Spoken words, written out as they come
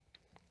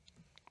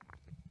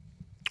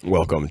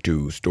Welcome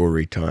to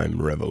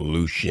Storytime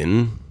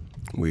Revolution.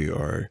 We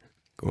are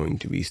going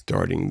to be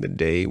starting the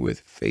day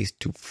with face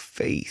to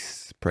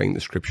face, praying the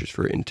scriptures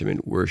for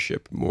intimate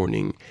worship,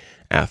 morning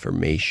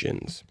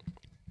affirmations.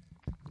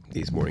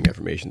 These morning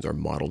affirmations are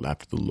modeled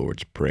after the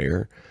Lord's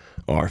Prayer.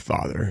 Our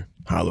Father,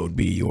 hallowed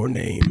be your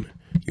name.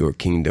 Your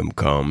kingdom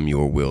come,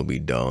 your will be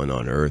done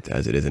on earth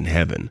as it is in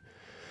heaven.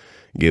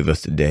 Give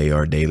us today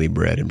our daily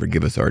bread, and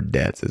forgive us our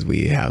debts as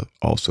we have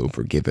also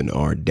forgiven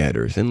our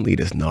debtors. And lead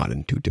us not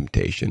into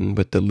temptation,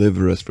 but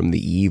deliver us from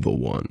the evil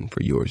one.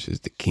 For yours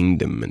is the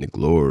kingdom and the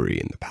glory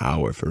and the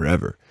power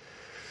forever.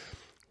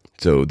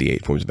 So the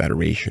eight forms of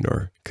adoration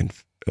are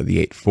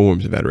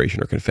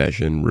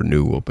confession,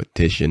 renewal,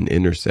 petition,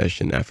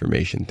 intercession,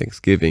 affirmation,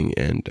 thanksgiving,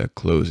 and a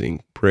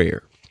closing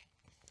prayer.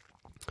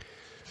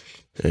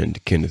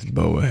 And Kenneth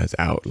Boa has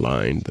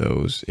outlined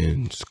those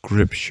in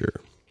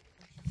Scripture.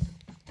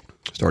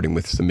 Starting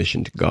with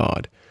submission to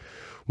God.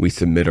 We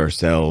submit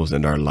ourselves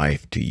and our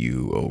life to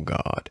you, O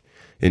God.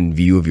 In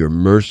view of your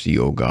mercy,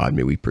 O God,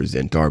 may we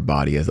present our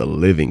body as a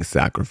living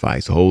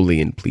sacrifice, holy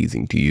and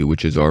pleasing to you,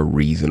 which is our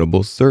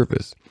reasonable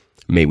service.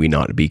 May we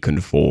not be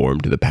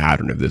conformed to the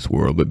pattern of this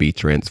world, but be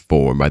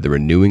transformed by the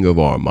renewing of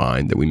our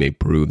mind, that we may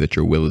prove that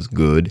your will is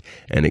good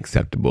and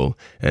acceptable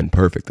and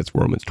perfect. That's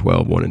Romans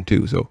 12, 1 and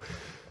 2. So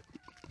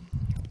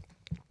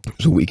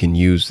we can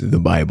use the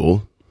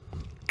Bible,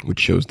 which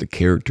shows the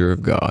character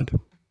of God,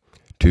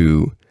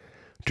 to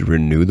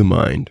renew the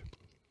mind,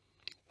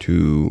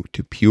 to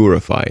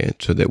purify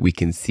it, so that we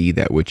can see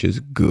that which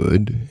is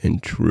good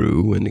and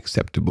true and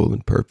acceptable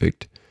and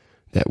perfect,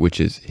 that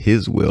which is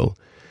His will,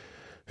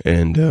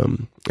 and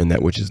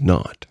that which is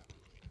not.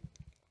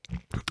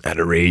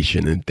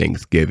 Adoration and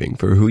thanksgiving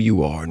for who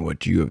you are and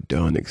what you have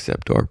done.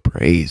 Accept our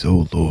praise,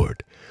 O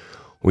Lord.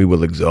 We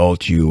will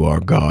exalt you, our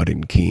God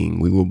and King.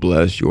 We will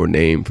bless your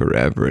name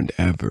forever and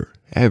ever.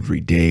 Every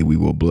day we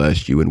will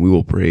bless you, and we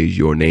will praise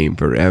your name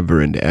forever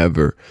and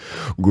ever.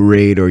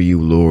 Great are you,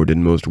 Lord,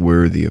 and most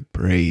worthy of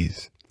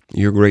praise.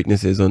 Your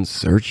greatness is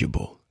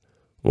unsearchable.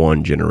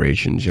 One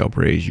generation shall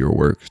praise your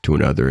works to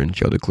another, and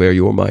shall declare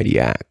your mighty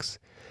acts.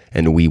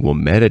 And we will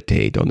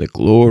meditate on the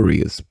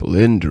glorious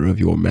splendor of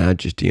your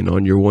majesty and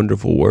on your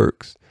wonderful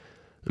works.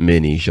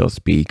 Many shall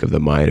speak of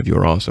the might of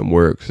your awesome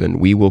works, and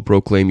we will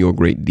proclaim your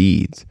great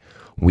deeds.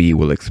 We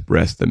will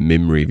express the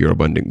memory of your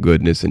abundant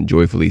goodness and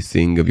joyfully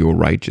sing of your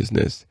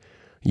righteousness.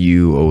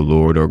 You, O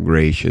Lord, are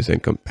gracious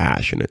and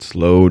compassionate,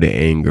 slow to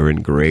anger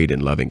and great in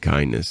loving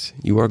kindness.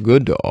 You are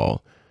good to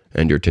all,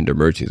 and your tender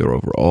mercies are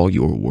over all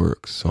your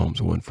works.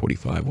 Psalms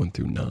 145, 1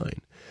 through 9.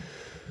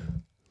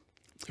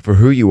 For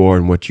who you are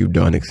and what you've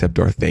done, accept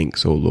our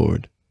thanks, O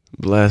Lord.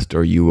 Blessed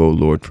are you, O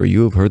Lord, for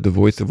you have heard the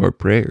voice of our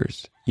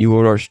prayers. You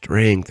are our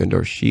strength and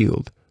our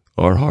shield.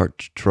 Our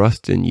heart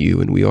trusts in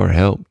you, and we are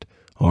helped.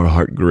 Our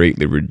heart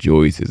greatly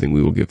rejoices, and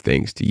we will give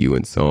thanks to you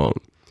in song.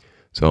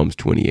 Psalms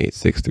 28,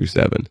 6 through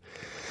 7.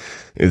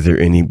 Is there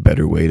any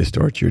better way to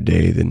start your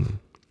day than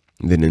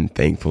in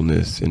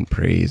thankfulness and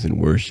praise and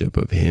worship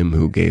of Him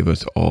who gave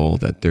us all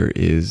that there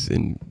is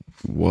and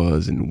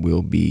was and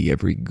will be?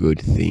 Every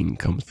good thing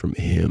comes from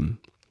Him.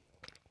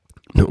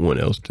 No one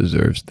else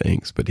deserves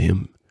thanks but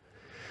Him.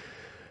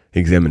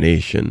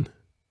 Examination.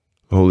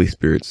 Holy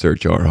Spirit,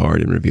 search our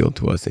heart and reveal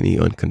to us any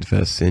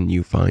unconfessed sin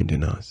you find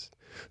in us.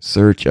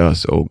 Search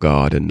us, O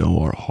God, and know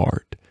our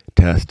heart.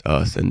 Test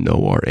us and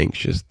know our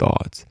anxious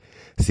thoughts.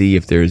 See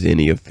if there is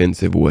any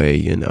offensive way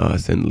in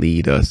us, and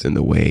lead us in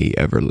the way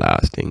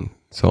everlasting.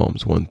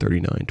 Psalms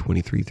 139,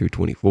 23 through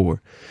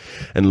 24.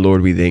 And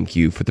Lord, we thank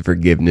you for the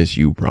forgiveness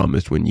you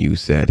promised when you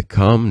said,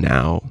 "Come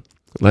now,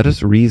 let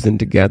us reason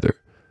together.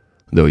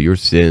 Though your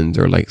sins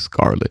are like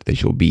scarlet, they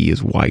shall be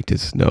as white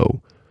as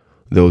snow.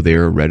 Though they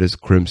are red as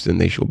crimson,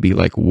 they shall be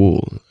like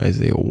wool."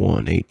 Isaiah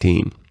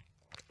 1:18.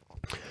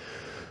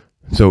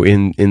 So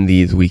in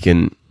these we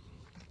can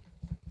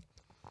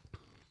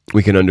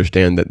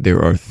understand that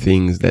there are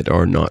things that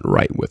are not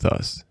right with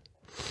us,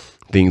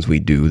 things we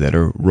do that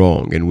are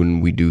wrong. And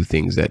when we do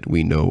things that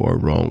we know are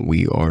wrong,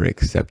 we are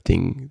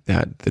accepting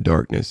that the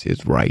darkness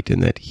is right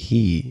and that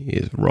He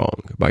is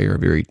wrong. By our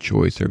very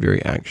choice, our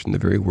very action, the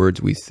very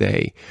words we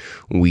say,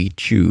 we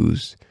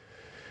choose.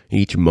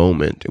 Each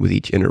moment, with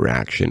each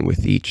interaction,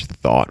 with each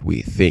thought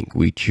we think,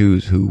 we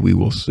choose who we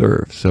will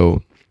serve.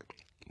 So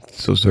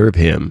serve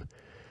Him.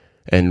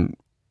 And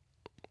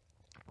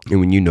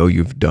when you know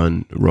you've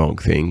done the wrong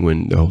thing,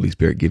 when the Holy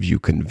Spirit gives you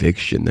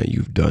conviction that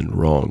you've done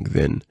wrong,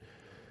 then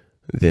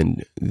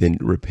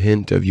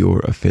repent of your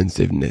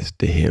offensiveness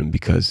to Him,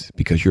 because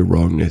your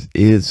wrongness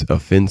is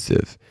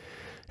offensive,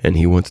 and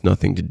He wants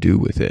nothing to do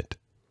with it.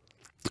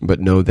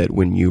 But know that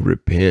when you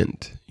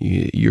repent,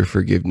 your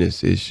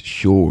forgiveness is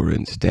sure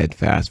and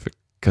steadfast,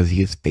 because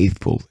He is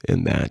faithful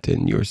in that,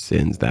 and your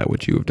sins, that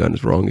which you have done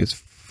is wrong, is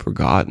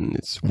forgotten.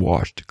 It's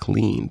washed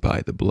clean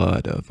by the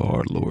blood of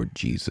our Lord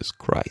Jesus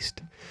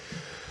Christ.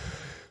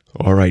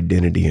 Our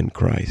identity in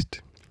Christ.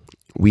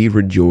 We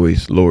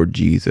rejoice, Lord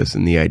Jesus,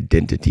 in the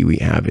identity we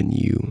have in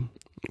you.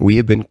 We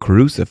have been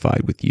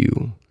crucified with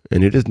you,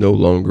 And it is no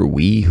longer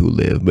we who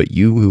live, but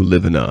you who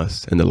live in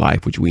us. And the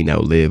life which we now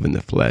live in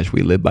the flesh,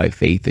 we live by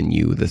faith in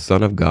you, the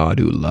Son of God,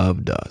 who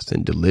loved us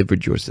and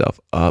delivered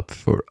yourself up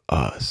for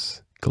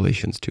us.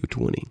 Galatians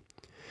 2:20.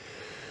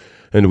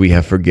 And we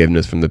have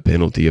forgiveness from the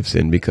penalty of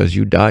sin because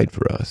you died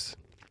for us.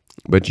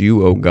 But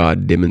you, O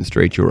God,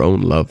 demonstrate your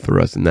own love for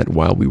us in that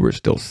while we were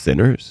still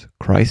sinners,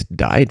 Christ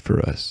died for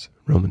us.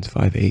 Romans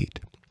 5:8.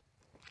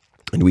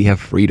 And we have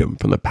freedom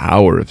from the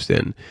power of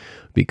sin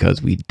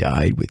because we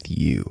died with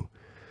you.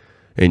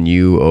 In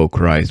you, O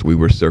Christ, we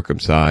were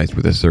circumcised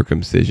with a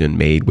circumcision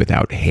made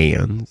without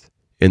hands,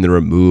 in the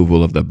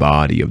removal of the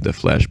body of the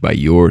flesh by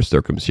your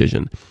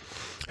circumcision,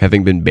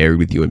 having been buried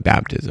with you in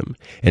baptism,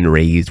 and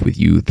raised with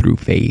you through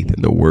faith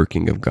in the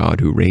working of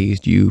God who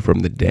raised you from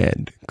the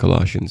dead.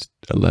 Colossians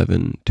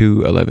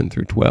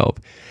 2:11-12.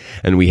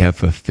 And we have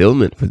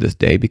fulfillment for this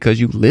day because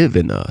you live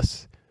in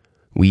us.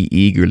 We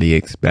eagerly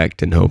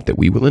expect and hope that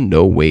we will in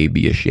no way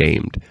be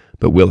ashamed,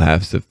 but will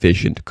have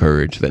sufficient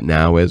courage that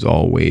now, as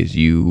always,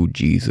 you,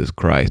 Jesus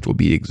Christ, will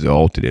be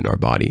exalted in our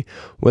body,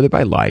 whether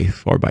by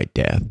life or by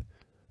death.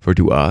 For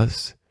to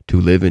us, to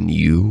live in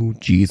you,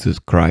 Jesus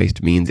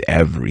Christ, means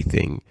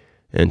everything,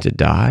 and to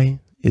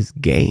die is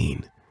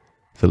gain.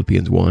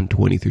 Philippians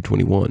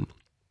 1:20-21.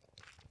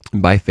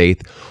 By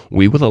faith,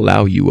 we will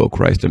allow you, O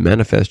Christ, to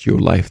manifest your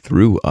life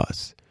through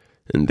us.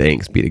 And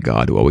thanks be to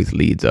God who always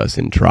leads us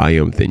in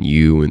triumph in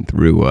you and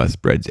through us,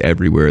 spreads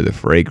everywhere the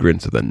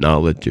fragrance of the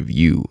knowledge of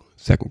you.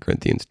 2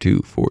 Corinthians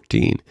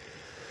 2:14.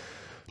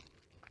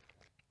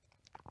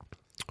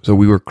 So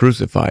we were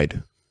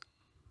crucified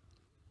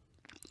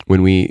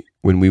when we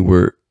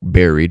were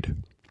buried,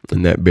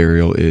 and that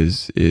burial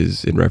is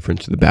in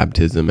reference to the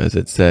baptism, as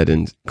it said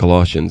in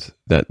Colossians,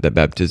 that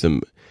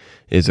baptism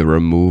is a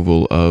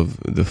removal of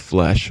the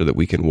flesh so that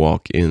we can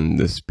walk in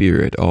the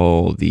Spirit.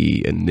 All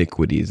the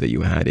iniquities that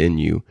you had in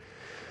you,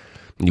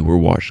 you were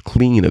washed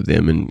clean of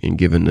them and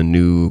given a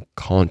new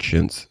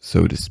conscience,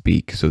 so to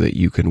speak, so that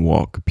you can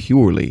walk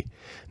purely.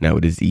 Now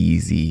it is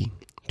easy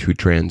to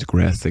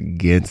transgress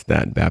against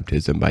that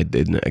baptism by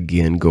then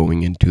again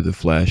going into the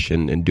flesh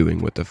and doing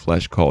what the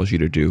flesh calls you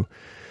to do,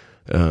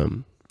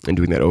 and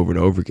doing that over and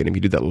over again. If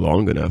you do that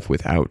long enough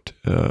without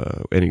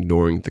and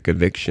ignoring the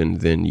conviction,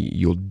 then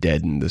you'll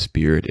deaden the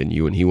Spirit in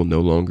you, and he will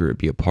no longer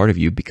be a part of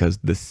you, because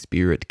the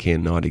Spirit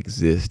cannot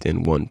exist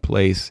in one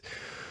place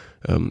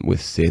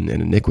with sin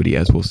and iniquity,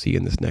 as we'll see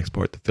in this next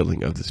part, the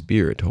filling of the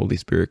Spirit. Holy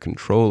Spirit,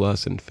 control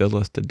us and fill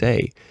us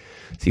today.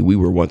 See, we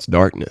were once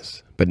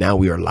darkness, but now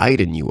we are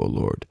light in you, O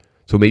Lord.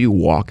 So may you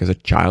walk as a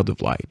child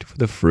of light, for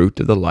the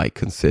fruit of the light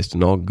consists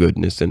in all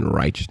goodness and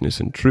righteousness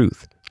and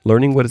truth,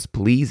 learning what is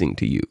pleasing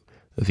to you.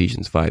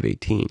 Ephesians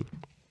 5:18.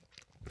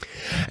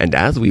 And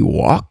as we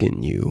walk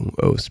in you,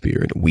 O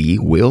Spirit, we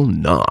will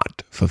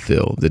not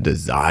fulfill the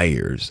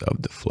desires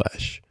of the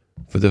flesh.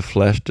 For the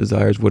flesh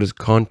desires what is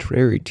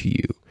contrary to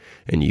you,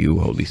 and you,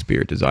 Holy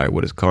Spirit, desire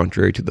what is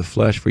contrary to the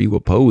flesh, for you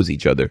oppose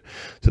each other,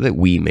 so that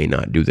we may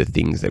not do the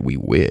things that we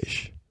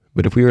wish.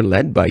 But if we are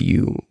led by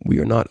you, we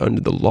are not under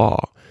the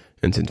law.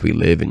 And since we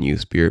live in you,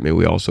 Spirit, may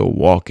we also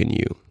walk in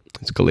you.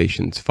 It's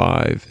Galatians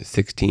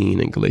 5:16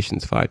 and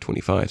Galatians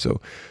 5:25.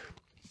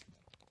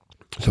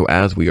 So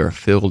as we are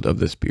filled of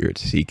the Spirit,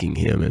 seeking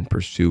him and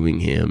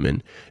pursuing him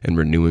and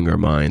renewing our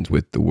minds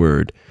with the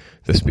word,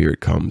 the Spirit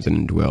comes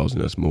and dwells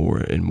in us more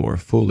and more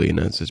fully. And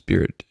as the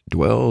Spirit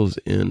dwells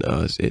in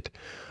us, it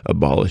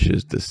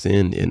abolishes the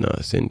sin in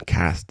us and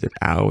casts it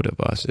out of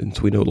us. And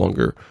so we no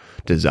longer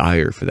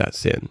desire for that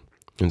sin.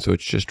 And so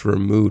it's just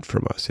removed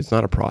from us. It's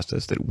not a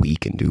process that we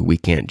can do. We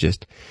can't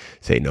just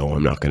say, no,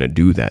 I'm not going to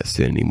do that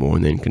sin anymore,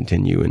 and then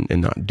continue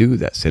and not do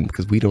that sin,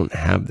 because we don't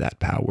have that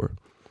power.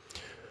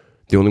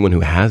 The only one who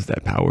has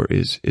that power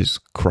is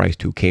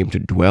Christ, who came to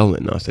dwell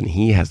in us, and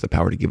he has the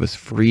power to give us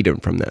freedom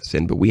from that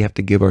sin. But we have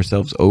to give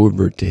ourselves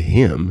over to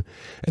him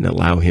and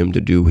allow him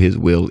to do his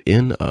will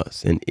in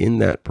us. And in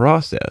that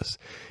process,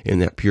 in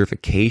that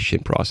purification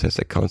process,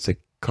 that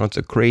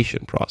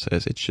consecration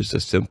process, it's just a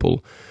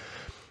simple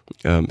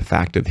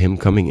fact of him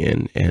coming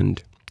in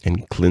and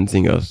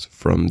cleansing us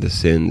from the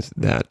sins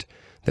that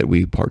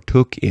we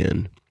partook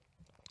in,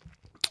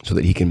 so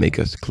that he can make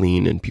us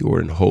clean and pure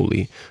and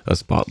holy, a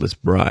spotless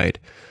bride,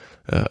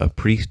 a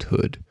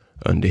priesthood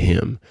unto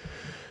him.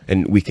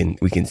 And we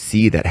can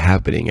see that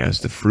happening as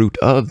the fruit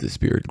of the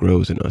Spirit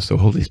grows in us. So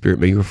Holy Spirit,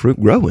 may your fruit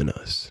grow in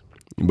us.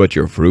 But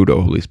your fruit,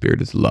 O Holy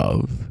Spirit, is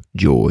love,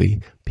 joy,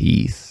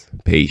 peace,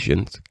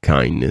 patience,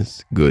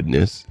 kindness,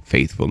 goodness,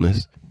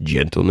 faithfulness,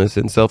 gentleness,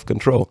 and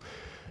self-control.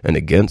 And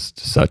against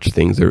such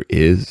things there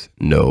is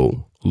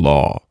no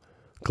law.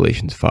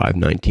 Galatians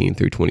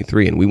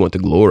 5:19-23. And we want to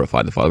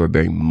glorify the Father by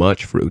bearing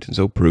much fruit, and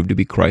so prove to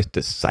be Christ's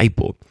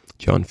disciple.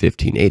 John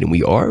 15:8. And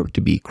we are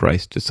to be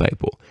Christ's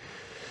disciple.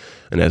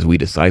 And as we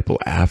disciple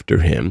after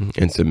him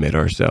and submit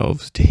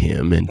ourselves to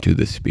him and to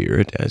the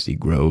Spirit as he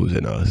grows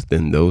in us,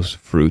 then those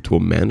fruits will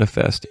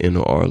manifest in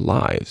our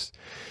lives.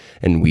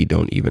 And we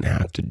don't even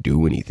have to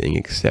do anything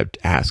except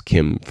ask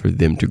him for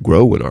them to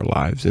grow in our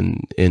lives.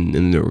 And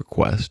in the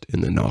request,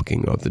 in the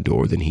knocking of the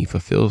door, then he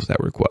fulfills that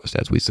request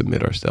as we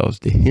submit ourselves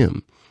to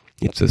him.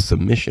 It's a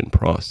submission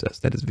process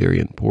that is very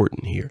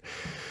important here.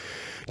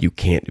 You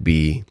can't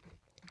be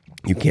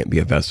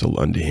a vessel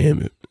unto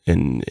him,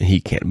 and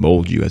he can't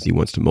mold you as he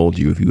wants to mold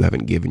you if you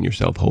haven't given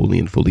yourself wholly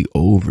and fully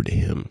over to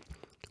him.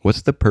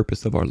 What's the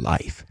purpose of our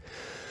life?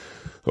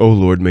 Oh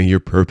Lord, may your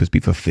purpose be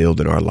fulfilled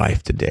in our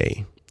life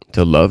today.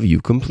 To love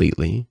you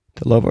completely,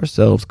 to love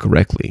ourselves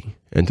correctly,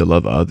 and to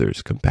love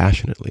others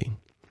compassionately.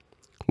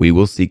 We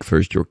will seek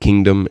first your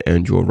kingdom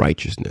and your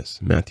righteousness,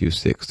 Matthew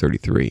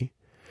 6:33.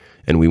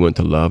 And we want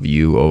to love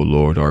you, O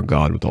Lord, our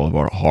God, with all of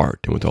our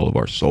heart and with all of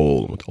our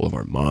soul and with all of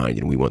our mind.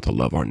 And we want to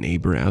love our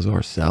neighbor as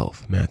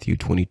ourselves, Matthew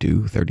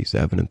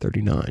 22:37 and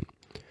 39.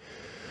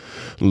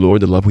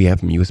 Lord, the love we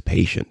have from you is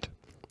patient.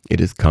 It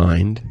is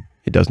kind.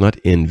 It does not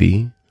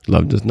envy.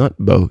 Love does not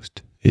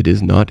boast. It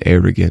is not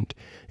arrogant.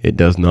 It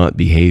does not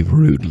behave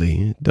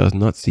rudely. It does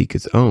not seek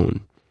its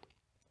own.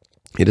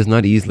 It is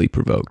not easily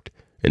provoked,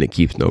 and it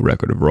keeps no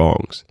record of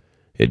wrongs.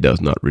 It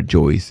does not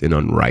rejoice in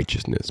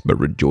unrighteousness, but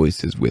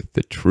rejoices with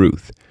the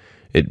truth.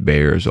 It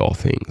bears all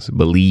things,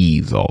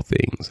 believes all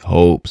things,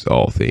 hopes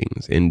all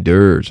things,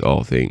 endures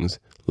all things.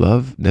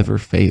 Love never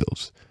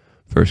fails.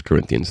 1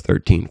 Corinthians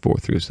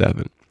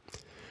 13:4-7.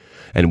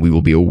 And we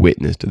will be a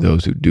witness to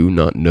those who do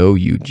not know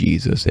you,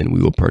 Jesus, and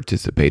we will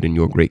participate in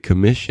your great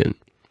commission.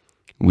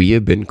 We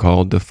have been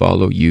called to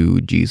follow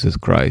you, Jesus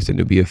Christ, and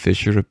to be a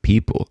fisher of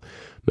people,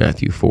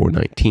 Matthew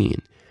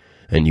 4:19.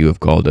 And you have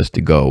called us to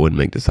go and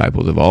make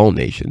disciples of all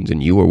nations,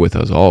 and you are with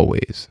us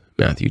always,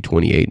 Matthew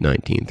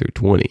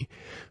 28:19-20.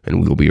 And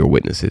we will be your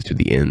witnesses to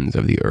the ends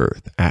of the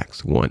earth,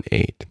 Acts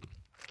 1:8.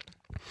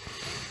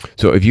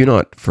 So if you're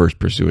not first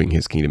pursuing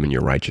his kingdom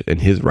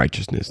and his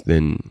righteousness,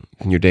 then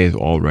your day has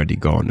already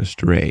gone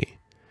astray.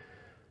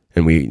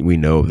 And we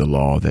know the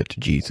law that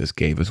Jesus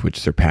gave us, which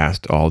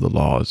surpassed all the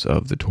laws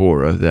of the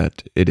Torah,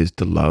 that it is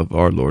to love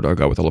our Lord our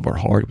God with all of our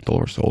heart, with all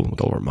our soul, and with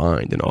all our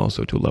mind, and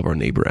also to love our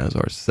neighbor as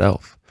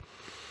ourself.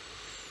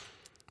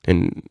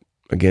 And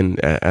again,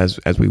 as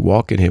we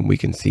walk in him, we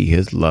can see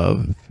his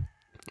love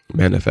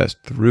manifest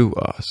through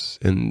us,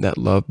 and that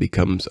love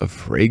becomes a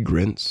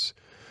fragrance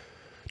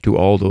to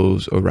all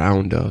those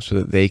around us, so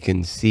that they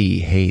can see,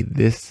 hey,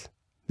 this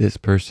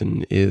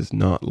person is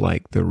not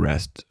like the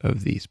rest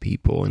of these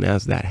people. And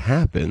as that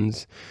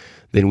happens,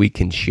 then we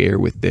can share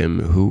with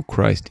them who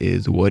Christ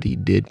is, what he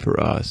did for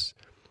us.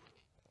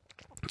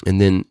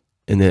 And then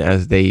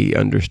as they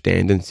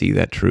understand and see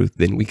that truth,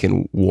 then we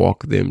can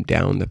walk them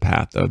down the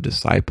path of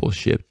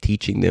discipleship,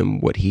 teaching them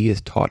what he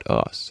has taught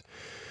us,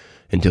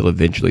 until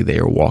eventually they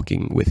are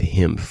walking with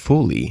him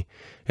fully,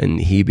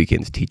 and he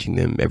begins teaching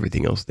them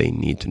everything else they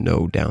need to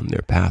know down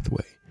their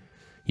pathway.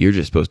 You're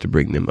just supposed to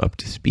bring them up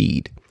to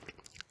speed.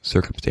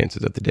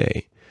 Circumstances of the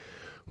day.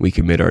 We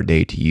commit our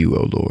day to you,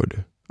 O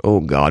Lord. O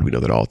God, we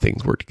know that all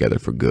things work together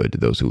for good to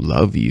those who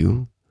love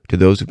you, to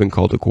those who've been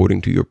called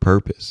according to your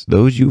purpose.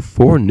 Those you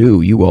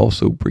foreknew, you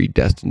also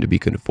predestined to be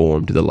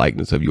conformed to the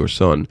likeness of your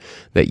Son,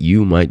 that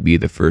you might be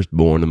the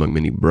firstborn among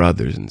many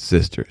brothers and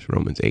sisters.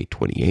 Romans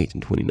 8:28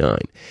 and 29.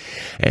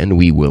 And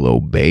we will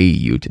obey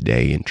you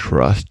today and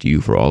trust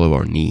you for all of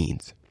our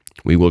needs.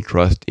 We will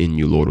trust in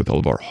you, Lord, with all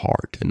of our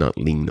heart and not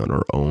lean on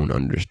our own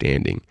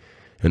understanding.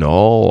 In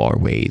all our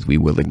ways, we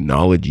will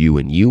acknowledge you,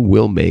 and you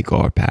will make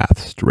our path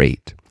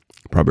straight.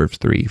 Proverbs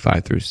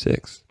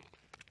 3:5-6.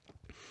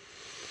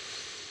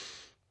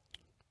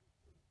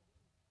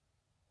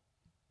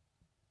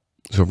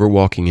 So if we're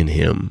walking in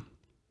him,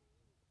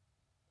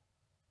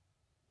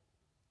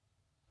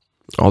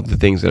 all the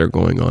things that are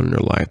going on in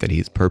our life that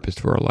he's purposed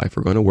for our life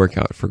are going to work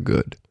out for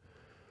good,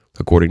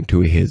 according to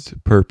his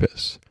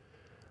purpose.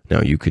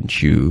 Now you can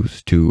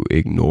choose to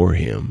ignore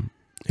him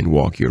and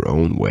walk your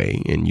own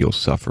way, and you'll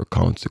suffer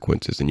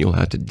consequences, and you'll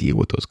have to deal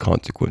with those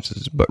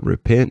consequences. But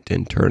repent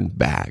and turn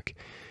back,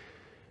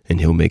 and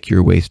he'll make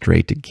your way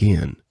straight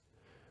again.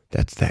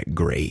 That's that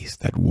grace,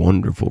 that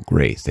wonderful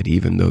grace, that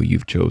even though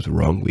you've chose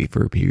wrongly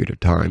for a period of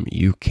time,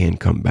 you can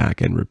come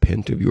back and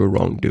repent of your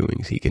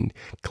wrongdoings. He can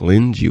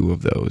cleanse you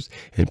of those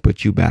and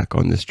put you back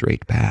on the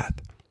straight path.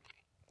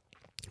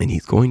 And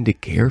he's going to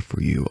care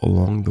for you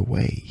along the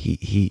way.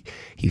 He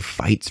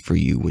fights for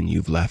you when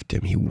you've left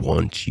him. He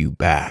wants you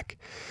back.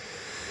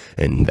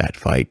 And that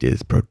fight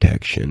is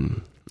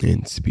protection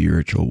and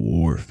spiritual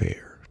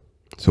warfare.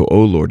 So,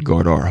 O Lord,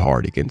 guard our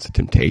heart against the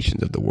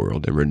temptations of the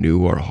world and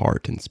renew our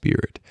heart and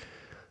spirit.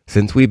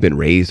 Since we've been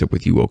raised up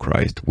with you, O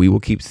Christ, we will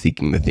keep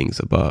seeking the things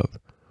above.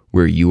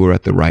 Where you are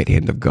at the right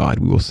hand of God,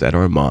 we will set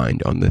our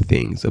mind on the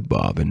things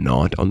above and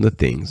not on the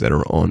things that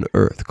are on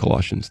earth.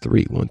 Colossians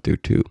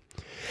 3:1-2.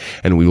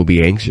 And we will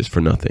be anxious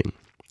for nothing,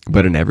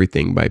 but in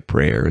everything by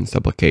prayer and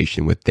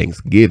supplication with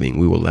thanksgiving,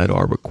 we will let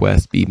our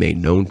requests be made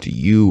known to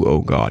you,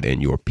 O God,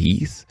 and your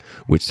peace,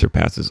 which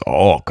surpasses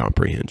all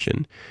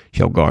comprehension,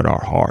 shall guard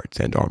our hearts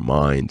and our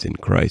minds in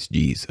Christ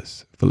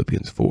Jesus.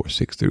 Philippians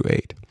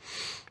 4:6-8.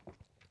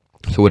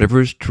 So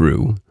whatever is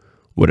true,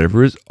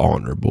 whatever is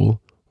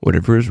honorable,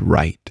 whatever is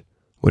right,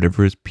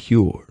 whatever is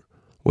pure,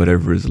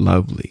 whatever is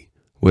lovely,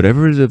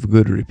 whatever is of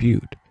good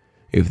repute,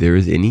 if there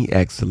is any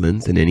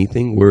excellence and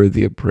anything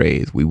worthy of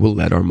praise, we will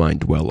let our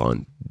mind dwell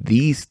on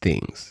these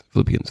things.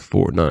 Philippians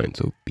 4:9.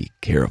 So be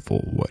careful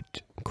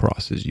what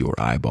crosses your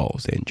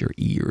eyeballs and your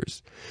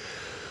ears.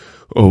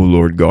 O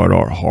Lord, guard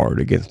our heart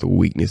against the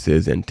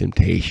weaknesses and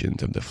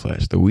temptations of the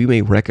flesh, that we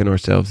may reckon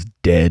ourselves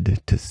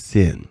dead to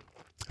sin.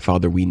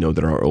 Father, we know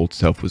that our old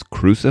self was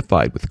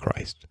crucified with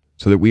Christ,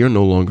 so that we are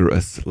no longer a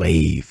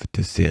slave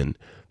to sin.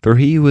 For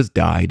he who has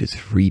died is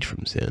freed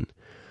from sin.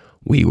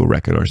 We will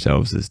reckon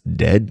ourselves as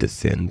dead to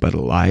sin, but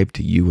alive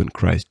to you in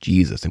Christ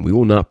Jesus. And we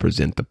will not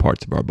present the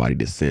parts of our body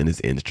to sin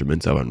as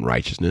instruments of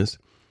unrighteousness,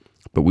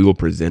 but we will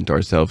present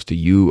ourselves to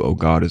you, O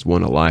God, as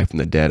one alive from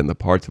the dead, and the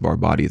parts of our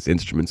body as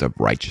instruments of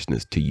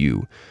righteousness to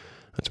you.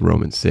 That's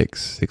Romans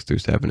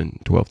 6:6-7, and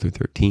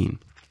 12-13.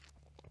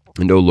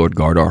 And, O Lord,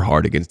 guard our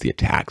heart against the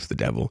attacks of the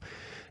devil,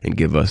 and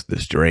give us the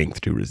strength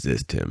to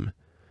resist him.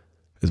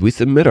 As we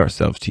submit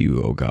ourselves to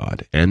you, O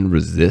God, and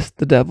resist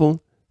the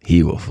devil,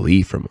 he will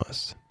flee from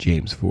us.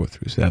 James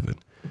 4-7.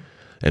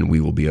 And we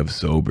will be of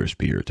sober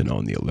spirit and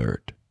on the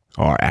alert.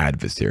 Our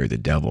adversary, the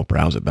devil,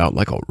 prowls about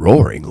like a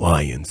roaring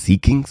lion,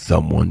 seeking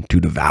someone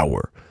to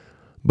devour.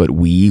 But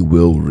we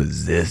will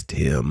resist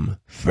him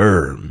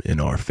firm in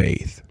our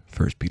faith.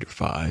 1 Peter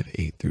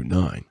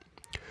 5:8-9.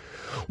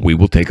 We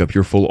will take up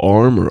your full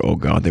armor, O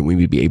God, that we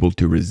may be able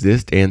to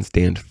resist and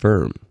stand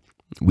firm.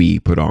 We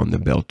put on the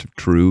belt of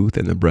truth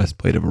and the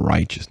breastplate of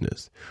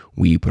righteousness.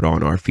 We put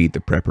on our feet the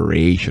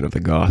preparation of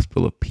the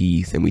gospel of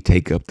peace, and we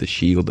take up the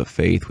shield of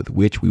faith with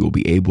which we will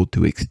be able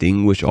to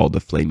extinguish all the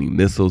flaming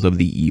missiles of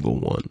the evil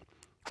one.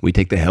 We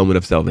take the helmet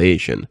of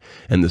salvation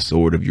and the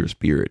sword of your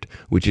Spirit,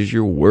 which is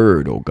your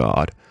word, O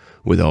God.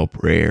 With all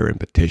prayer and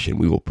petition,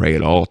 we will pray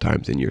at all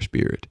times in your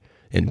Spirit,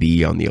 and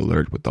be on the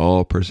alert with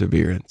all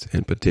perseverance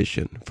and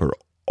petition for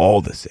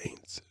all the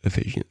saints.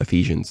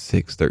 Ephesians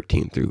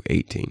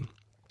 6:13-18.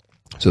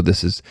 So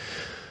this is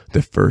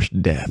the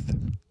first death,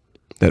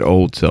 that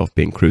old self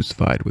being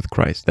crucified with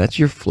Christ. That's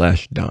your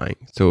flesh dying.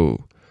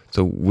 So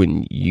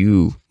when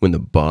the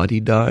body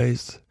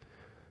dies,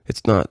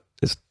 it's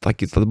like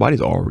the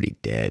body's already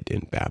dead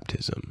in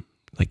baptism.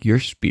 Like your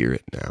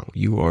spirit now,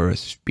 you are a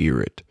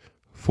spirit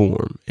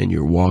form, and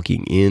you're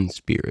walking in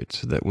spirit,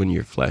 so that when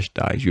your flesh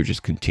dies, you're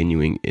just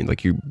continuing in,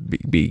 like you're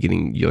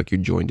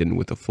joined in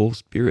with a full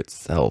spirit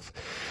self,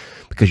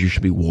 because you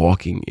should be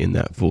walking in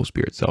that full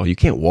spirit self. You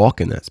can't walk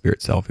in that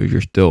spirit self if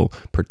you're still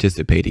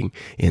participating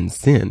in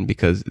sin,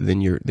 because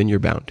then you're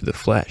bound to the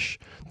flesh.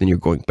 Then you're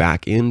going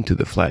back into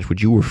the flesh,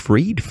 which you were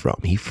freed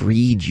from. He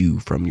freed you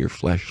from your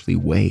fleshly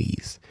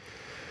ways.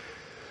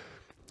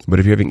 But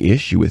if you're having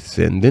issue with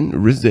sin, then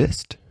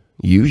resist.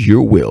 Use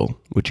your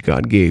will, which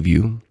God gave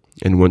you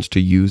and wants to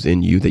use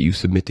in you, that you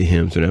submit to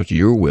him. So now it's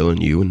your will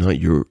in you, and not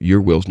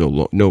your will's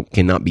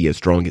cannot be as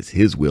strong as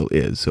his will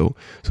is. So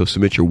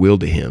submit your will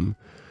to him,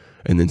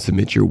 and then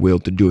submit your will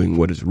to doing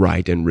what is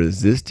right and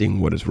resisting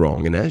what is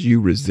wrong. And as you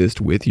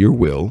resist with your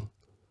will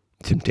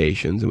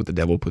temptations and what the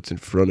devil puts in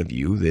front of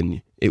you,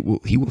 then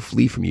he will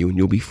flee from you, and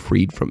you'll be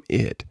freed from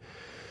it.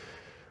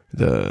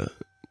 The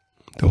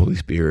Holy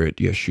Spirit,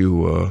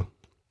 Yeshua,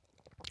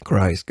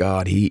 Christ,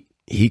 God,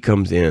 He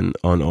comes in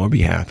on our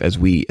behalf as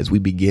we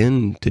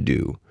begin to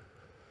do.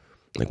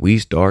 Like we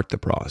start the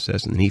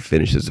process, and he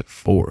finishes it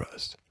for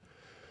us.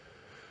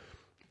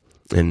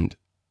 And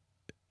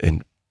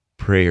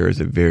prayer is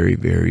a very,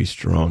 very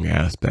strong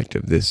aspect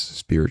of this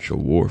spiritual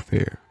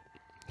warfare,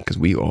 because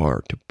we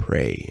are to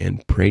pray,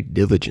 and pray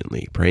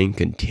diligently, praying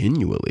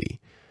continually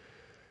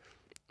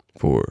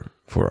for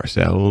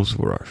ourselves,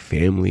 for our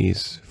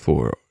families,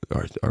 for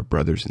our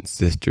brothers and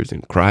sisters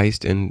in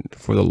Christ, and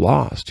for the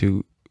lost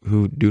who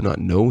do not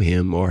know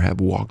him or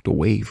have walked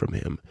away from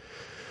him.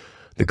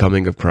 The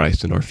coming of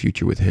Christ and our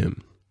future with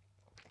him.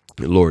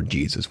 Lord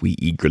Jesus, we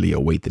eagerly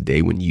await the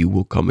day when you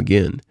will come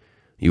again.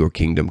 Your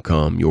kingdom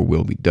come, your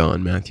will be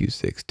done. Matthew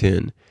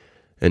 6:10.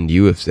 And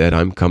you have said,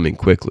 I'm coming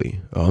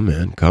quickly.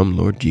 Amen. Come,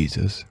 Lord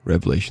Jesus.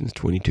 Revelations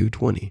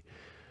 22:20.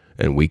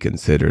 And we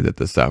consider that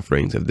the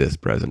sufferings of this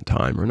present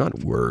time are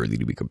not worthy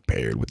to be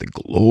compared with the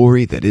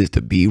glory that is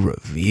to be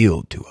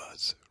revealed to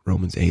us.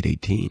 Romans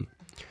 8:18.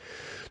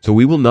 So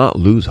we will not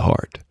lose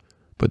heart,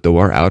 but though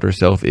our outer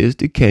self is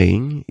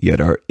decaying, yet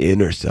our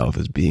inner self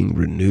is being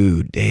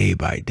renewed day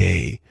by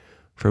day.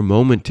 For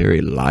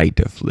momentary light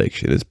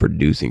affliction is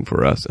producing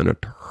for us an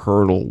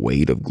eternal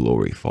weight of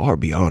glory far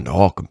beyond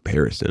all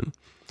comparison.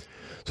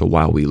 So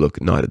while we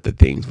look not at the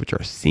things which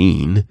are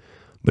seen,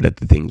 but at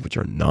the things which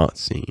are not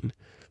seen,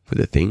 for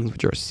the things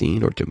which are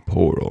seen are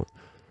temporal,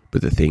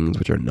 but the things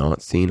which are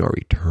not seen are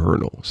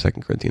eternal.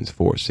 2 Corinthians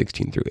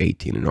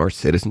 4:16-18. And our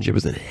citizenship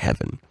is in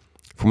heaven,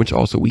 from which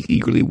also we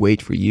eagerly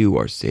wait for you,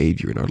 our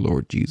Savior and our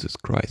Lord Jesus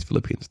Christ.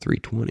 Philippians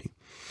 3:20.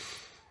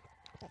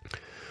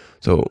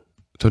 So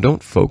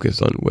don't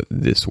focus on what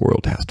this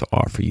world has to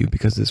offer you,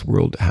 because this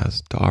world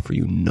has to offer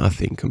you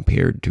nothing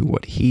compared to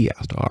what he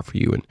has to offer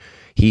you. And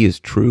he is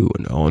true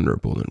and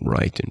honorable and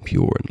right and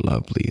pure and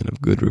lovely and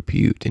of good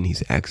repute, and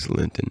he's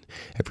excellent, and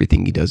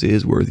everything he does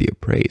is worthy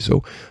of praise.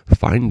 So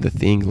find the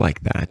thing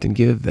like that and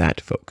give that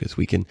focus.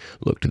 We can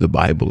look to the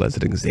Bible as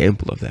an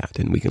example of that,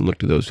 and we can look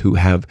to those who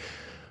have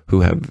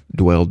who have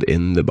dwelled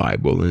in the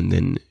Bible and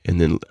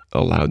then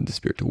allowed the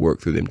Spirit to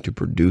work through them to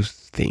produce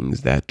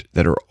things that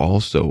are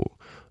also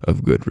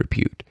of good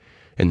repute.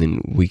 And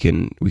then we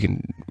can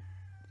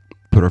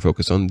put our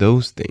focus on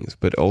those things.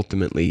 But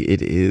ultimately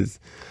it is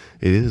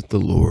the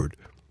Lord,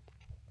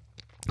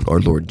 our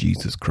Lord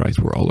Jesus Christ,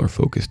 where all our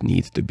focus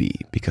needs to be.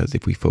 Because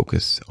if we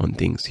focus on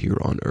things here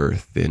on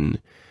earth, then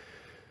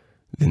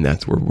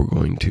that's where we're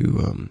going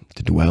to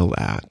dwell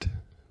at.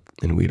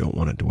 And we don't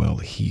want to dwell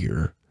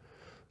here,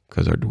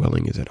 because our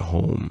dwelling is at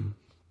home,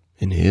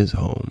 in his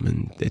home,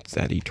 and it's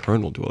that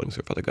eternal dwelling.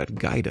 So Father God,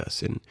 guide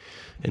us and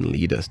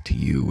lead us to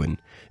you,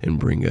 and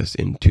bring us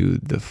into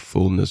the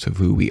fullness of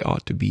who we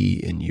ought to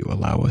be in you.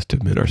 Allow us to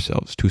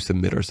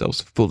submit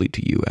ourselves fully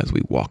to you as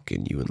we walk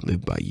in you and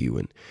live by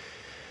you,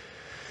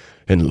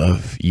 and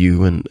love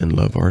you and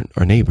love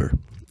our neighbor.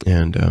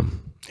 And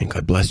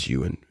God bless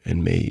you,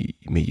 and may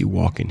you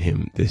walk in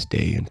him this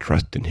day and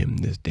trust in him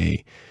this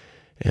day,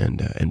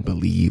 and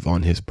believe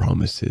on his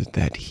promises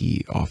that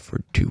he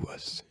offered to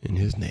us. In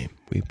his name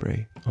we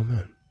pray.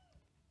 Amen.